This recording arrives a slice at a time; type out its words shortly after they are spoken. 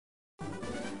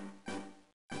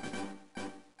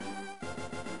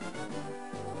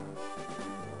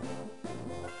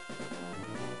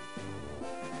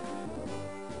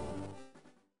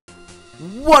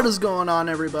What is going on,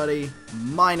 everybody?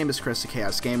 My name is Chris the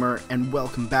Chaos Gamer, and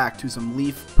welcome back to some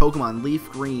Pokemon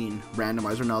Leaf Green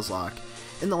Randomizer Nuzlocke.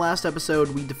 In the last episode,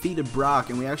 we defeated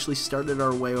Brock, and we actually started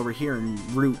our way over here in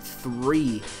Route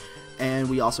 3, and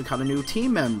we also caught a new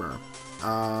team member,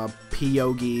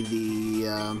 Pyogi the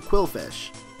Quillfish.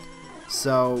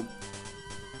 So,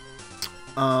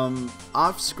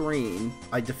 off screen,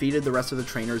 I defeated the rest of the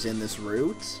trainers in this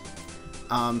route.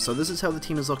 So this is how the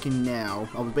team is looking now.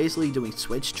 I was basically doing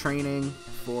switch training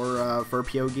for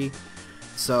Pyogi.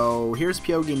 So here's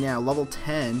Pyogi now, level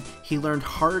 10. He learned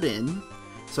Harden.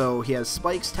 So he has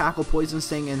Spikes, Tackle, Poison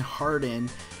Sting, and Harden.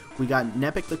 We got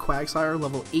Nepik the Quagsire,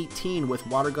 level 18 with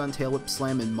Water Gun, Tail Whip,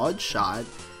 Slam, and Mud Shot.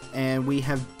 And we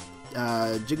have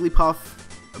Jigglypuff,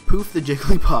 Poof the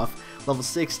Jigglypuff, level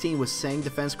 16 with Sang,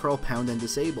 Defense, Curl, Pound, and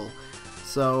Disable.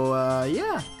 So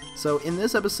yeah. So in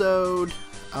this episode,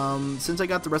 since I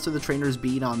got the rest of the trainers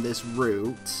beat on this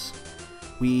route,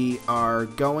 we are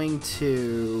going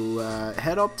to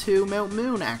head up to Mount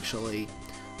Moon, actually.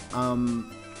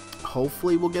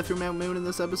 Hopefully we'll get through Mount Moon in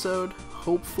this episode.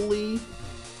 Hopefully.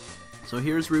 So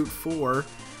here's Route 4.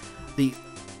 We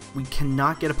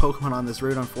cannot get a Pokemon on this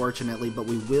route, unfortunately, but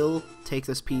we will take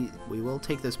this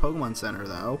Pokemon Center,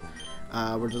 though.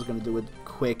 We're just going to do a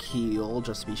quick heal,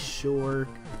 just to be sure.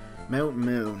 Mount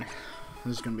Moon.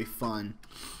 This is going to be fun.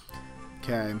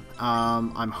 Okay,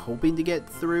 I'm hoping to get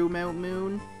through Mount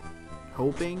Moon.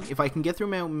 Hoping. If I can get through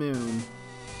Mount Moon,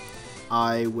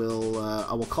 I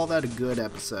will call that a good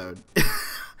episode.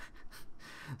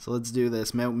 So let's do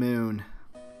this. Mount Moon.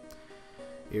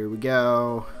 Here we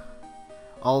go.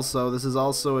 Also, this is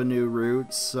also a new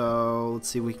route, so let's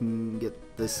see if we can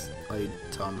get this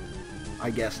item. I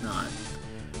guess not.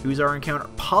 Who's our encounter?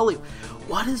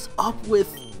 What is up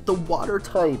with the water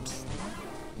types?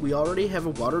 We already have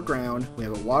a water ground, we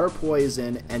have a water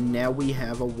poison, and now we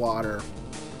have a water.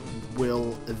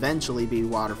 Will eventually be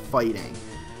water fighting.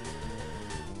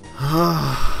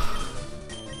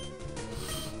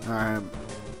 Alright.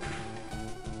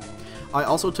 I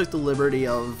also took the liberty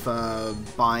of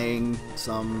buying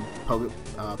some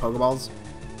Pokeballs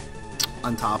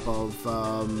on top of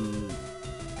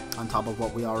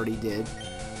what we already did.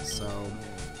 So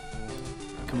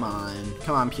come on,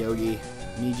 Pyogi.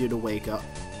 I need you to wake up.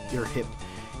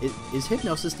 Is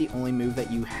Hypnosis the only move that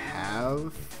you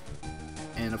have?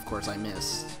 And of course I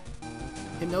missed.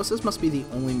 Hypnosis must be the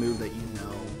only move that you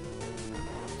know.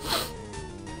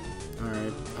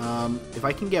 Alright, if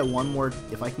I can get one more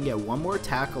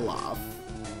tackle off,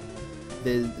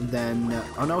 then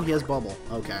oh no, he has Bubble.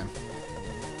 Okay.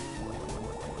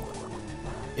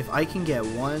 If I can get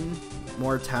one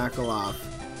more tackle off,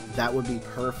 that would be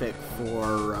perfect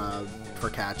for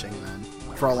catching then.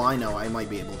 For all I know, I might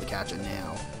be able to catch it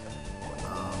now.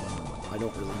 I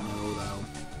don't really know though.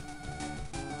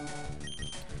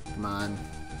 Come on.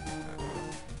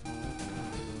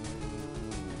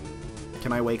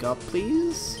 Can I wake up,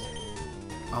 please?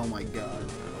 Oh my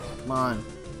god. Come on.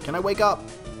 Can I wake up?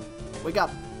 Wake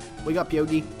up. Wake up,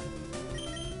 Pyogi.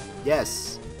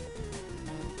 Yes.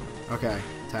 Okay.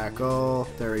 Tackle.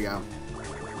 There we go.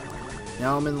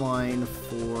 Now I'm in line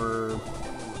for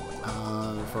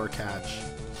a catch.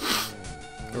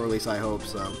 Or at least I hope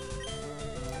so.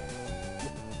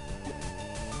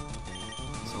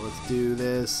 So let's do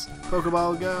this.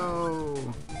 Pokeball, go!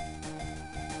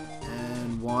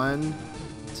 And 1,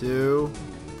 2,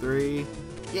 3.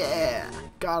 Yeah!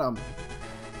 Got him!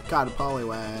 Got a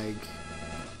Poliwag.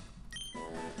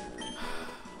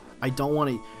 I don't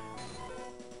want to...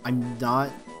 I'm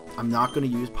not going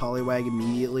to use Poliwag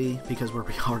immediately because we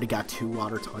already got 2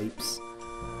 water types.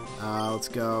 Let's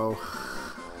go.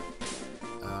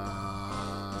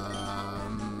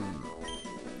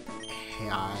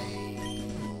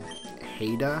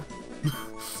 Haida?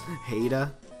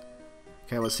 Haida?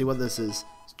 Okay, let's see what this is.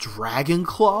 Dragon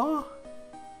Claw?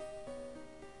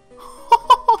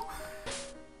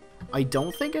 I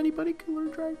don't think anybody can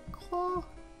learn Dragon Claw.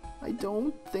 I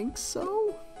don't think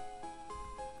so.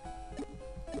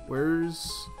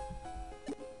 Where's...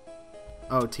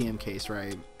 Oh, TM case,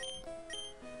 right.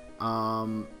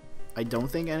 I don't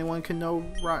think anyone can know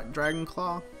Dragon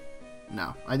Claw.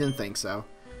 No, I didn't think so.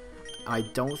 I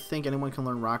don't think anyone can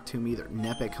learn Rock Tomb either.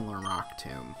 Nepik can learn Rock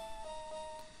Tomb.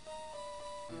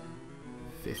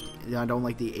 50. I don't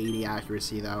like the 80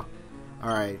 accuracy though.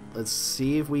 Alright, let's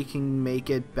see if we can make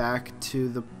it back to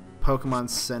the Pokemon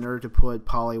Center to put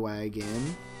Poliwag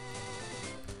in.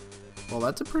 Well,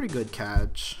 that's a pretty good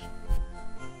catch.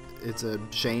 It's a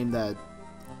shame that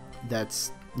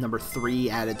that's number 3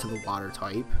 added to the water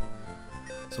type.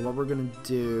 So what we're going to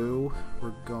do,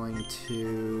 we're going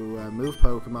to move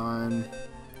Pokemon,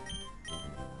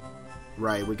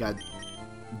 Right, we got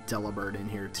Delibird in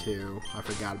here too. I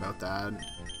forgot about that.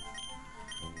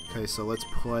 Okay, so let's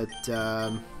put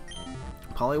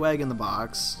Poliwag in the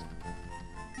box.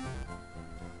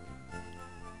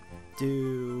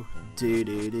 Do.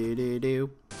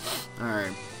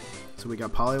 Alright, so we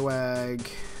got Poliwag.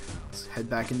 Let's head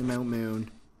back into Mount Moon.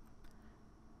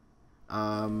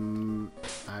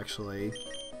 Actually,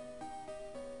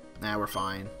 nah, we're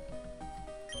fine.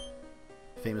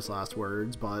 Famous last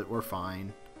words, but we're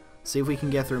fine. See if we can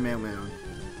get through Mount Moon.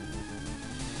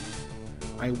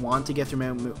 I want to get through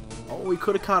Mount Moon. Oh, we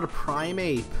could have caught a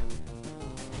Primeape.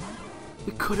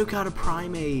 We could have got a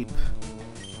Primeape.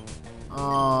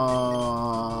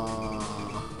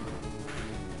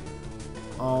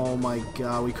 Oh my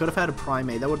god, we could have had a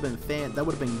Primeape. That would have been that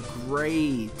would have been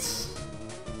great.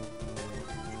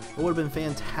 It would have been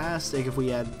fantastic if we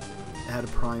had a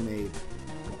Primeape.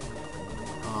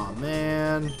 Oh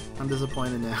man, I'm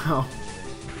disappointed now.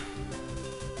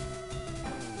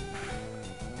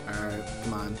 Alright,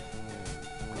 come on.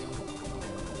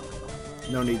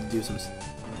 No need to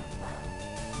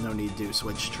do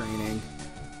switch training.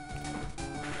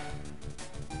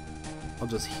 I'll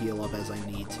just heal up as I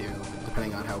need to,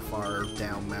 depending on how far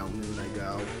down Mount Moon I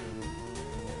go.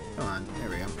 Come on, there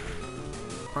we go.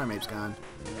 Primeape's gone.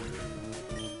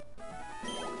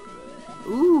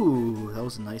 Ooh, that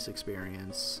was a nice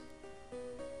experience.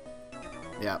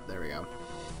 Yeah, there we go.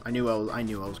 I knew I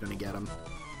was gonna get him.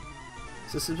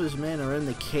 Suspicious men are in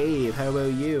the cave. How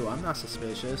about you? I'm not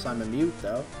suspicious. I'm a mute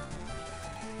though.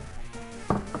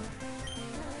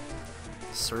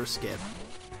 Surskit.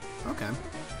 Okay.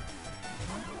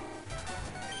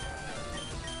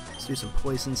 Let's do some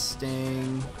Poison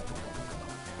Sting.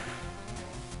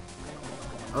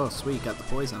 Oh, sweet. Got the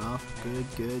poison off.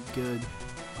 Good.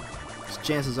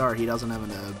 Chances are he doesn't have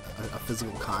a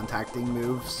physical contacting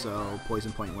move, so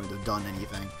Poison Point wouldn't have done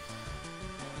anything.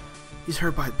 He's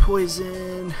hurt by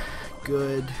poison.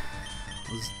 Good.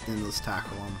 Let's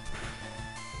tackle him.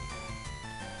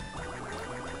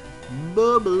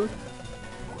 Bubble.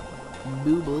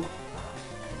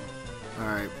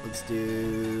 Alright, let's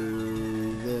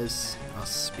do this.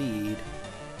 Speed.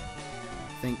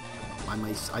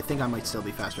 I think I might still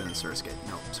be faster than Surskit.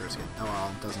 No, Surskit. Oh well,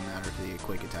 it doesn't matter for the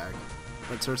quick attack.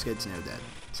 But Surskit's now dead,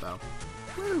 so.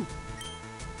 Woo!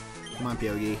 Come on,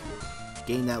 Pyogi.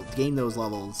 Gain those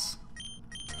levels.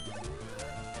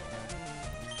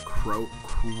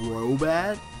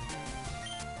 Crobat?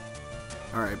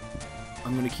 Alright.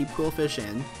 I'm gonna keep Quillfish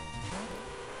in.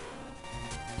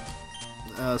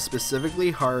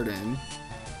 Specifically Harden.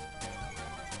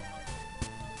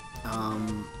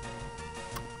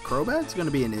 Crobat's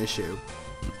gonna be an issue.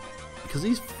 Because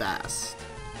he's fast.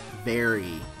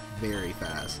 Very, very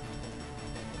fast.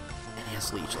 And he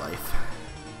has Leech Life.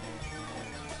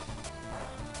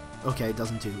 Okay, it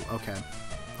doesn't do. Okay.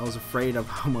 I was afraid of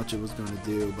how much it was going to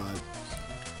do, but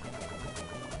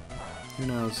who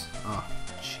knows? Oh,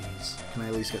 jeez. Can I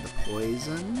at least get the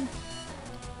poison?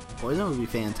 Poison would be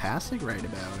fantastic right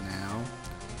about now.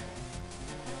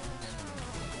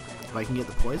 If I can get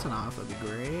the poison off, that'd be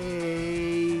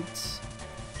great.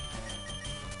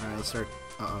 Alright, let's start.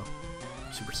 Uh-oh.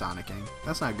 Supersonicking.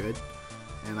 That's not good.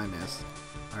 And I missed.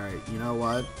 Alright, you know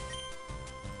what?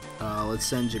 Let's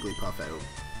send Jigglypuff out.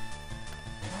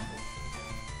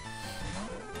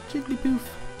 Jigglypoof.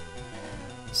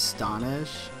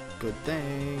 Astonish. Good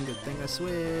thing I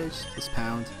switched. This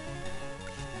pound.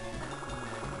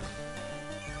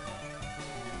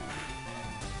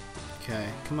 Okay,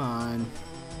 come on.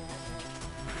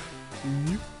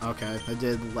 Okay, I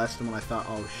did less than what I thought.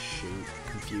 Oh shoot,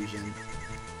 confusion.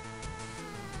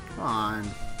 Come on.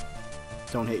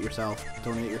 Don't hit yourself.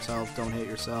 Don't hit yourself. Don't hit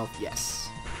yourself. Yes.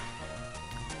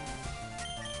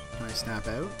 Can I snap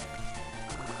out?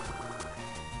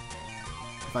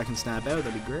 If I can snap out,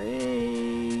 that'd be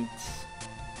great.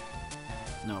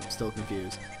 No, I'm still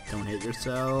confused. Don't hit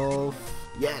yourself.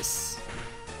 Yes!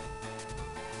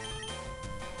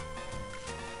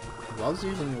 I was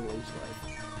using the Leech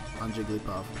Life on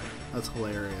Jigglypuff. That's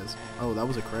hilarious. Oh, that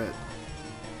was a crit.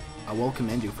 I will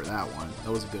commend you for that one.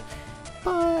 That was a good.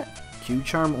 But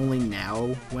Q-Charm only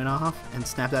now went off and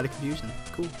snapped out of confusion.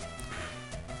 Cool.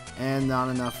 And not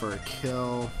enough for a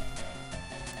kill.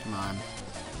 Come on.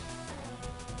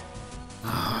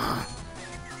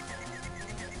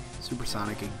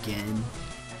 Supersonic again.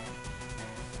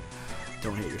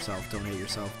 Don't hit yourself. Don't hit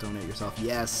yourself. Don't hit yourself.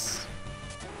 Yes.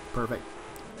 Perfect.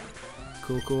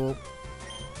 Cool.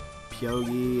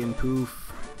 Pyogi and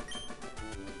Poof.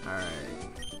 Alright.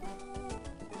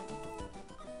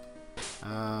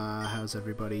 How's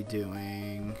everybody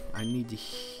doing? I need to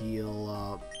heal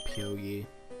up Pyogi.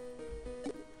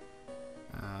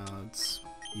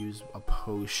 use a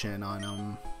potion on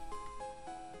him.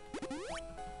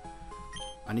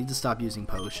 I need to stop using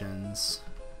potions,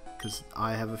 because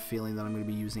I have a feeling that I'm going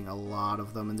to be using a lot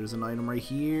of them. And there's an item right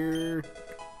here.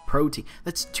 Protein.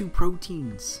 That's 2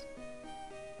 proteins.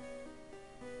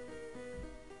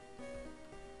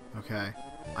 Okay.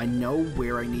 I know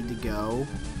where I need to go.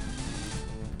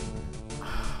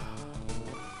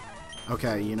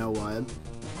 Okay, you know what?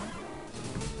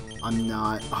 I'm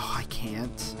not... Oh, I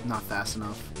can't. Not fast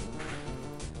enough.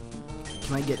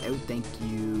 Can I get out? Thank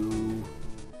you.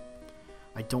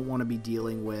 I don't want to be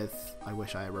dealing with... I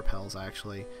wish I had repels,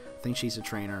 actually. I think she's a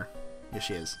trainer. Yes,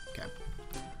 she is. Okay.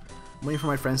 I'm waiting for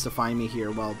my friends to find me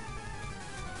here. Well,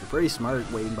 they're pretty smart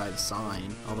waiting by the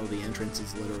sign, although the entrance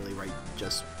is literally right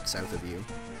just south of you.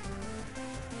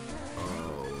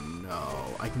 Oh,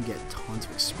 no. I can get tons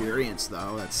of experience,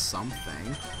 though. That's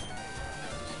something.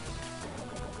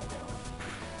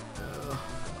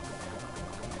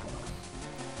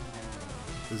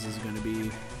 This is going to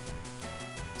be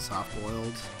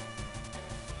soft-boiled.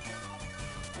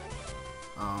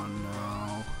 Oh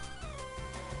no.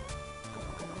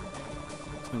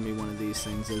 It's going to be one of these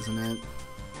things, isn't it?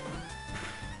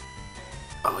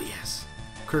 Oh yes.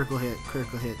 Critical hit,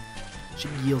 critical hit. She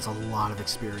yields a lot of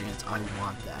experience. I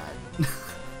want that.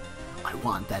 I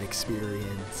want that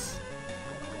experience.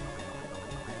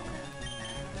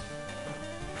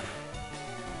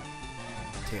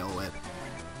 Tail whip.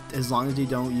 As long as you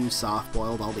don't use soft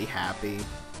boiled, I'll be happy.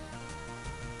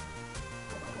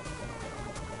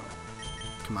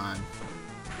 Come on.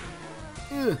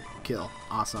 Ugh, kill.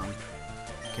 Awesome.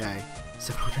 Okay.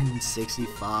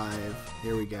 765.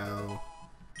 Here we go.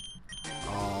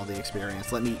 All the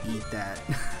experience. Let me eat that.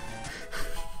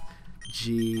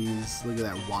 Jeez. Look at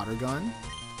that water gun.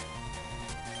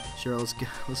 Sure, let's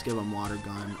give him water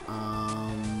gun.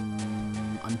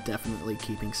 I'm definitely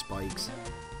keeping spikes.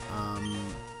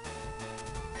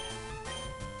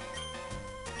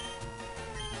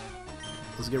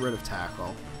 Let's get rid of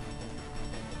tackle.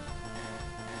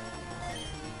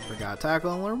 Forgot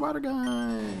tackle and learn water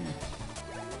gun.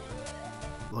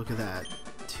 Look at that.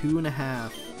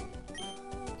 2.5.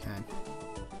 Okay.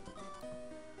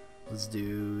 Let's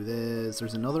do this.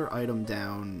 There's another item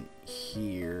down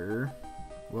here.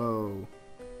 Whoa.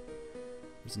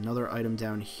 There's another item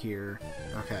down here.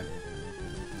 Okay.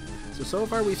 So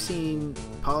far we've seen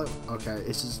okay,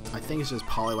 it's just I think it's just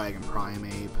Poliwag and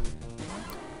Primeape.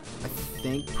 I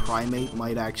think Primeape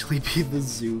might actually be the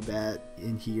Zubat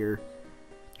in here.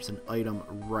 There's an item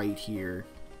right here.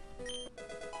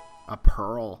 A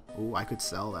pearl. Ooh, I could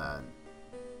sell that.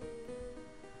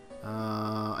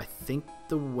 I think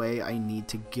the way I need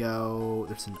to go...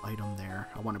 There's an item there.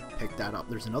 I want to pick that up.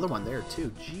 There's another one there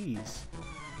too. Jeez.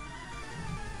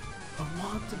 I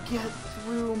want to get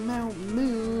through Mount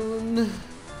Moon.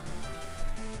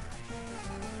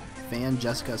 Fan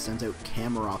Jessica sent out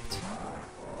Camerupt.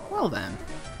 Well then,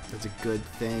 that's a good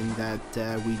thing that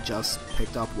we just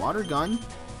picked up Water Gun.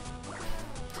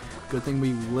 Good thing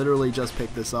we literally just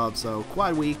picked this up, so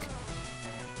Quad Week.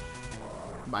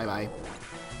 Bye bye.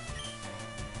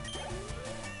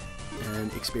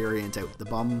 And experience out the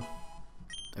bum.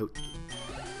 Out.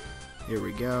 Here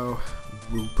we go.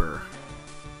 Wooper.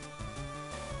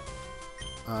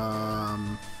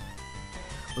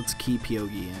 Let's keep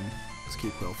Yogi in. Let's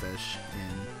keep Quillfish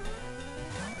in.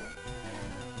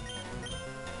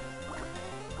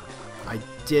 I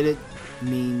didn't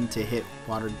mean to hit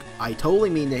water. I totally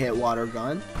mean to hit Water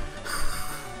Gun.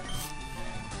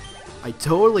 I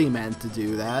totally meant to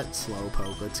do that.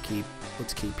 Slowpoke. Let's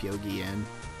keep Yogi in.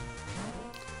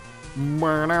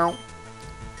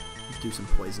 Let's do some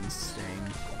Poison Sting.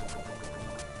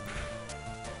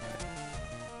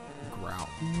 Growl.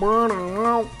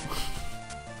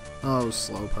 Oh,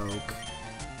 Slowpoke.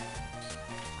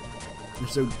 You're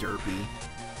so derpy.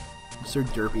 You're so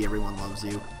derpy, everyone loves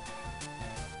you.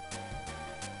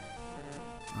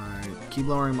 Alright, keep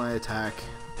lowering my attack.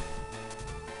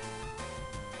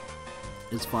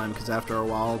 It's fine, because after a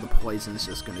while, the poison's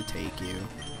just gonna take you.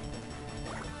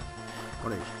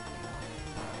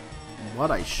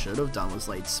 What I should have done was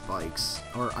laid spikes.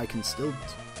 Or I can still...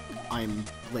 I'm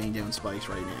laying down spikes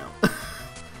right now.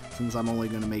 Since I'm only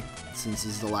gonna make... Since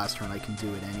this is the last turn, I can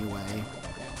do it anyway.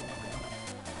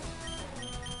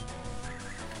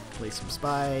 Play some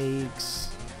spikes.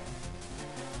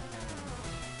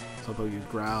 Slowpoke use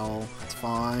Growl. That's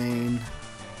fine.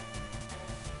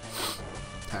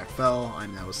 Attack fell.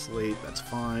 I'm now asleep. That's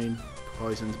fine.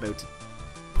 Poison's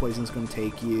gonna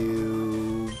take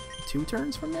you 2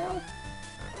 turns from now?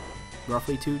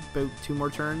 Roughly about 2 more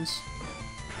turns.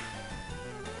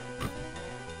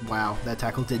 Wow, that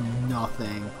tackle did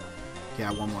nothing.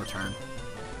 Yeah, one more turn.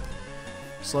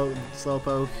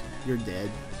 Slowpoke, you're dead.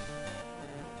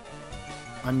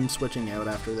 I'm switching out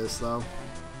after this though.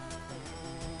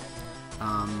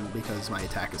 Because my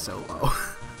attack is so low.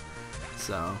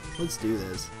 So, let's do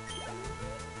this.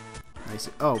 Nice.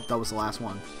 Oh, that was the last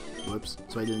one. Whoops.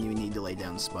 So I didn't even need to lay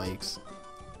down spikes.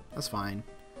 That's fine.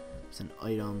 There's an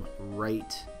item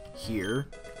right here.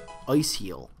 Ice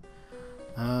Heal.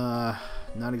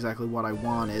 Not exactly what I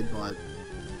wanted, but...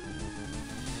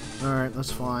 Alright,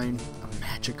 that's fine. A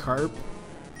Magikarp?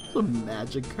 A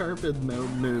Magikarp in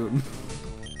Mount Moon.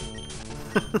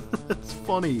 That's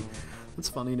funny. That's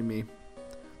funny to me.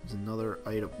 There's another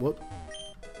item. Whoop.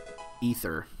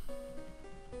 Ether.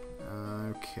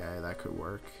 Okay, that could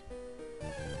work.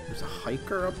 There's a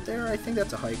hiker up there? I think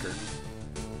that's a hiker.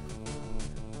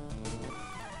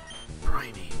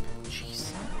 Primeape.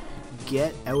 Jeez.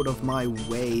 Get out of my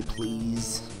way,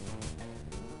 please.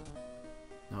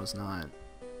 No, it's not.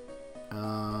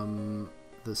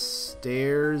 The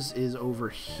stairs is over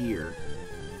here.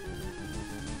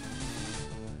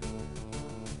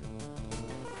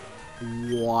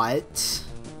 What?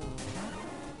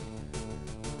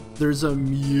 There's a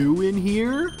Mew in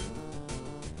here?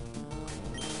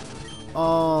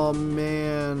 Oh,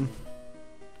 man.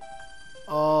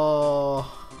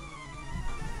 Oh.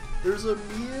 There's a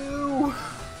Mew.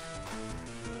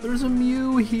 There's a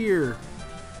Mew here.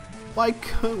 Why?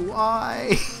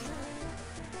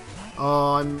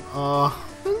 Oh,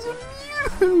 there's a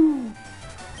Mew.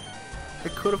 I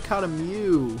could have caught a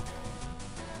Mew.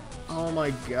 Oh my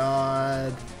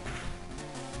god.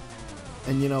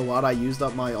 And you know what? I used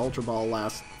up my Ultra Ball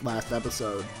last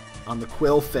episode on the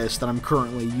Quillfish that I'm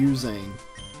currently using.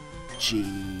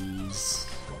 Jeez.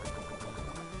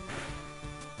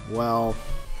 Well,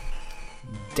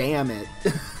 damn it.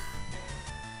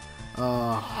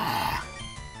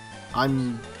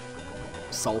 I'm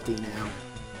salty now.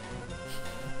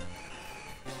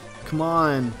 Come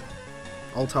on,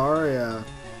 Altaria,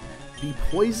 be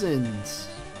poisoned.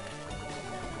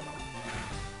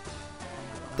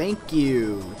 Thank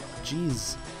you.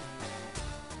 Jeez.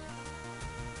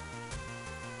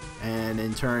 And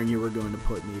in turn, you were going to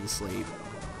put me to sleep.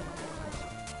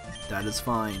 That is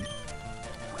fine.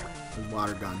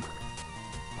 Water gun.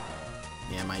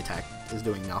 Yeah, my attack is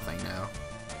doing nothing now.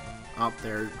 Up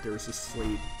there's a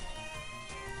sleep.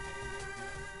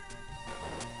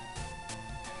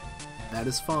 That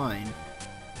is fine.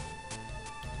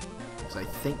 Because I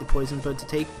think the poison's about to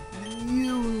take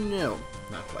you. No,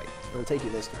 not quite. It'll take you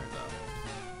this turn though.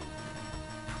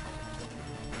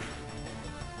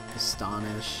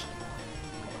 Astonish.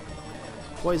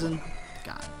 Poison.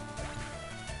 Got it.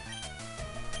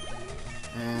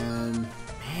 And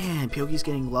man, Pyoge's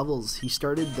getting levels. He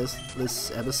started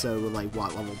this episode with like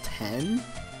what, level 10?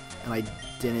 And I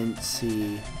didn't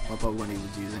see what Pokemon he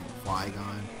was using.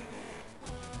 Flygon.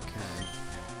 Okay.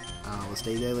 Let's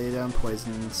stay there, lay down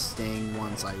poison, sting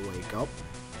once I wake up.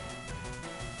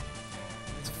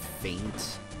 It's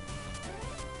faint.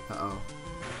 Uh-oh.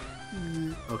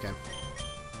 Okay.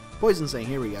 Poison sting,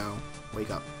 here we go. Wake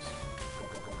up.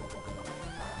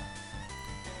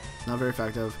 Not very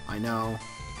effective, I know.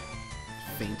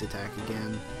 Faint attack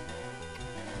again.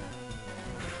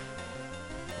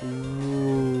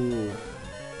 Ooh.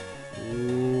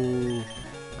 Ooh.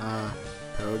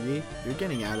 Pyoge, you're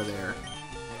getting out of there.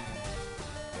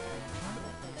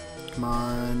 Come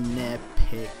on,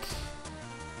 Nitpick.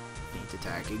 Faint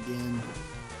attack again.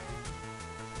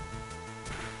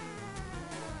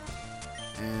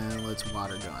 And let's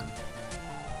water gun.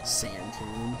 Sand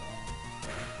Tomb.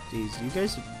 Jeez, you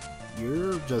guys,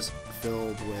 you're just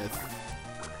filled with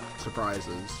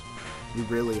surprises. You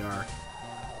really are.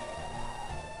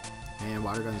 Man,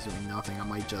 water gun's doing nothing. I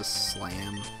might just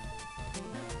slam.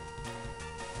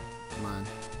 Come on.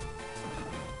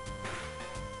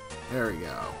 There we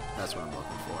go. That's what I'm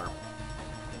looking for.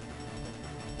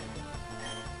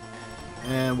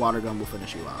 And water gun will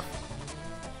finish you off.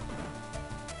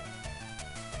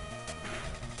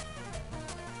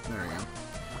 There we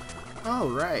go.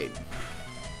 Alright.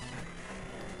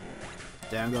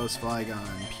 Down goes Flygon,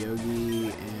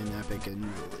 Pyoge, and Epic and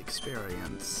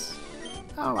Experience.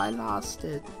 Oh, I lost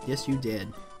it. Yes, you did.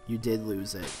 You did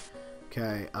lose it.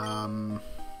 Okay, I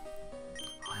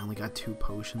only got 2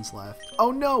 potions left.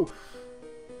 Oh, no!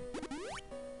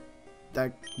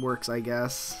 That works, I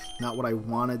guess. Not what I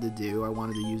wanted to do. I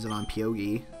wanted to use it on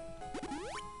Pyoge.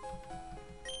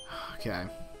 Okay.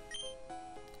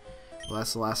 Well,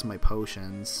 that's the last of my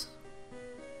potions.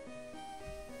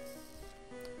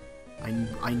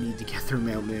 I need to get through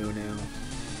Mount Mew now.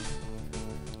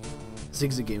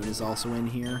 Zigzagoon is also in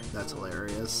here. That's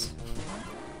hilarious.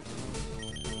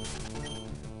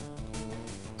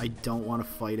 I don't want to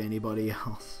fight anybody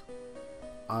else.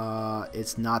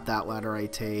 It's not that ladder I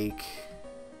take.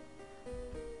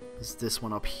 It's this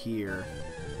one up here.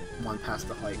 One past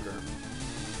the hiker.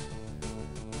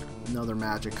 Another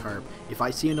Magikarp. If I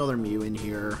see another Mew in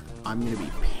here, I'm gonna be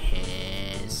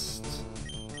pissed.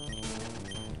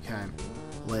 Okay,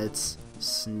 let's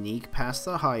sneak past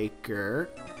the hiker.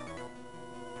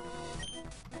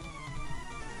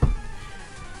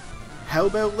 How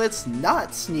about let's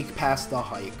not sneak past the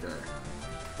hiker?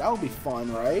 That would be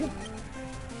fun, right?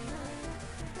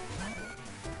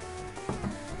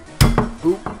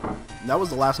 Oop. That was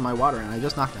the last of my water, and I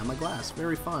just knocked down my glass.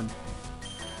 Very fun.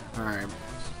 Alright.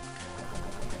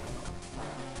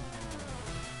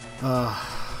 Come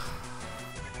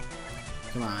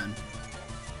on.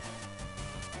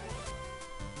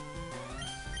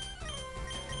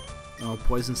 Oh,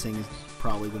 Poison Sting is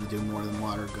probably going to do more than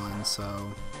Water Gun,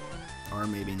 so... Or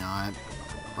maybe not.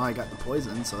 Oh, I got the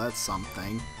poison, so that's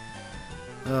something.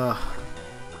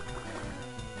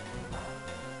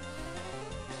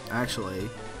 Actually...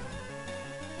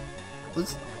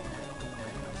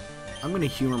 I'm going to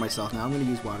humor myself now. I'm going to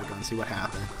use Water Gun, see what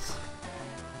happens.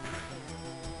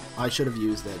 I should have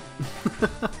used it.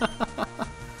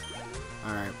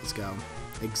 Alright, let's go.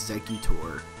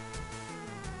 Executor.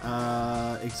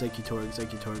 Executor.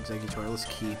 Let's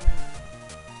keep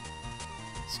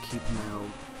him out.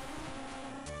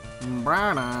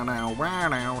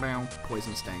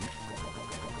 Poison Sting.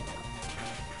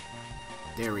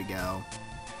 There we go.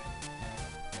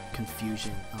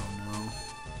 Confusion. Oh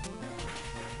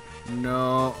no.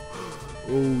 No.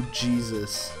 Oh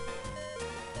Jesus.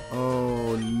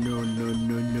 Oh no.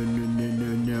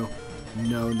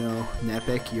 No.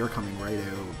 Nepic, you're coming right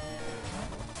out.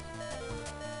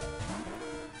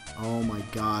 Oh my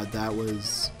god, that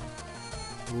was...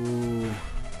 Oh,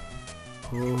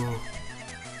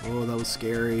 that was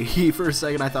scary. For a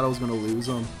second I thought I was going to lose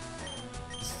him.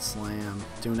 Slam.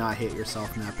 Do not hit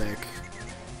yourself, Nepic.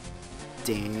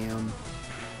 Damn.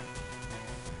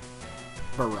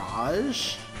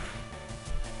 Barrage?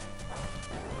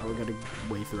 Oh, we gotta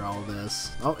wait through all of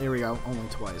this. Oh, here we go. Only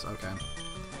twice. Okay.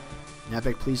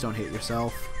 Nepic, please don't hit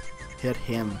yourself. Hit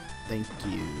him. Thank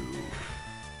you.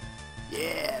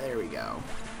 Yeah, there we go.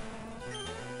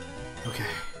 Okay.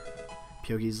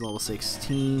 Pyoge's level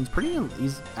 16.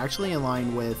 He's actually in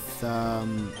line with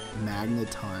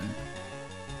Magneton.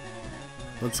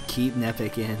 Let's keep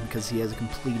Nepic in because he has a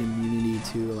complete immunity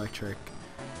to electric.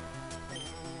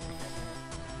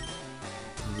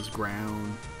 This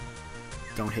ground.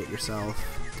 Don't hit yourself.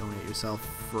 Don't hit yourself.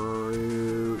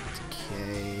 Fruit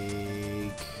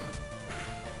cake.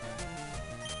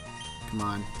 Come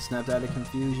on. Snapped out of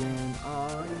confusion.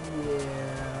 Oh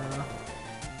yeah.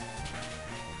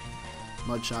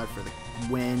 Mudshot for the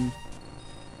win.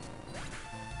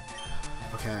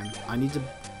 Okay, I need to...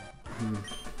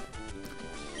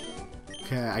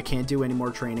 Okay, I can't do any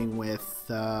more training with...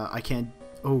 I can't...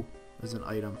 Oh, there's an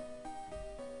item.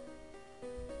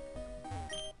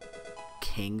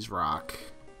 King's Rock.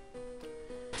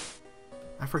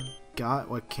 I forgot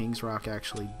what King's Rock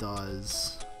actually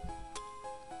does.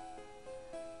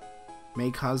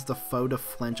 May cause the foe to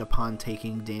flinch upon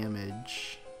taking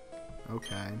damage.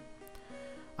 Okay.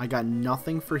 I got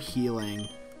nothing for healing.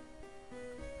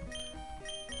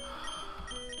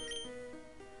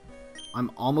 I'm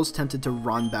almost tempted to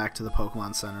run back to the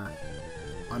Pokemon Center.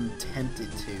 I'm tempted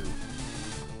to.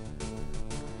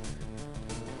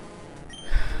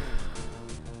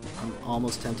 I'm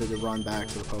almost tempted to run back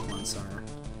to the Pokemon Center.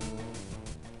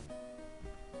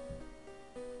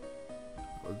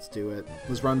 Let's do it.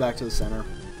 Let's run back to the center.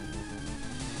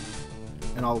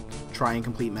 And I'll try and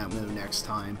complete MEW next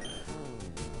time.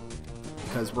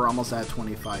 Because we're almost at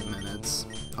 25 minutes.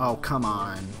 Oh, come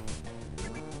on.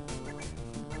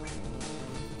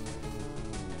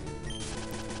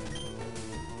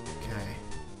 Okay.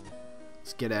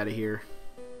 Let's get out of here.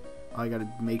 I gotta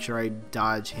make sure I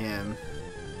dodge him.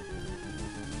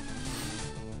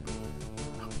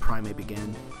 Oh, Primate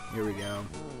again. Here we go.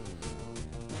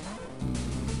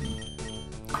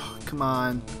 Oh, come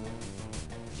on.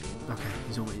 Okay,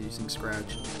 he's only using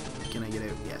Scratch. Can I get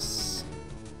out? Yes.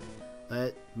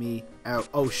 Let me out.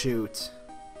 Oh, shoot.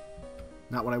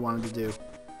 Not what I wanted to do.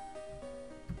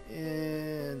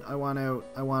 And I want out.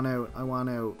 I want out. I want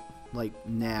out. Like,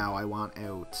 now I want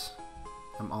out.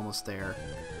 I'm almost there.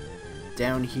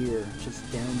 Down here. Just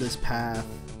down this path.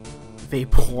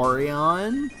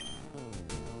 Vaporeon?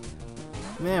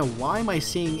 Man, why am I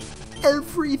seeing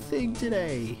everything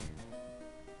today?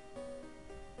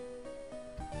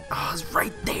 Oh, it's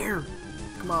right there.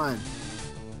 Come on.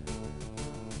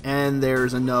 And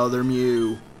there's another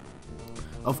Mew.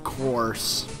 Of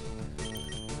course.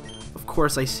 Of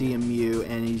course I see a Mew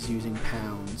and he's using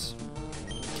pounds.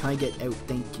 Can I get out?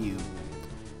 Thank you.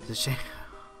 It's a shame.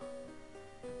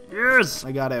 Yes!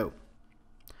 I got out.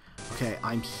 Okay,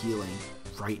 I'm healing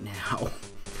right now.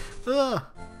 Ugh.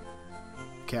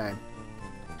 Okay.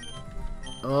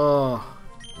 Oh.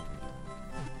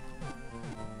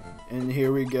 And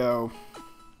here we go.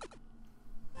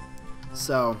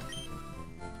 So,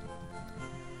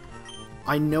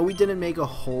 I know we didn't make a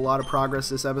whole lot of progress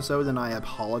this episode, and I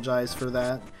apologize for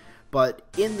that. But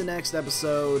in the next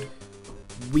episode,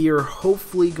 we are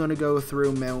hopefully going to go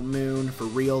through Mount Moon for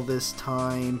real this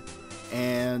time.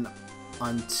 And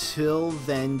until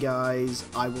then, guys,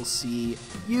 I will see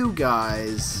you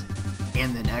guys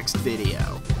in the next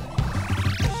video.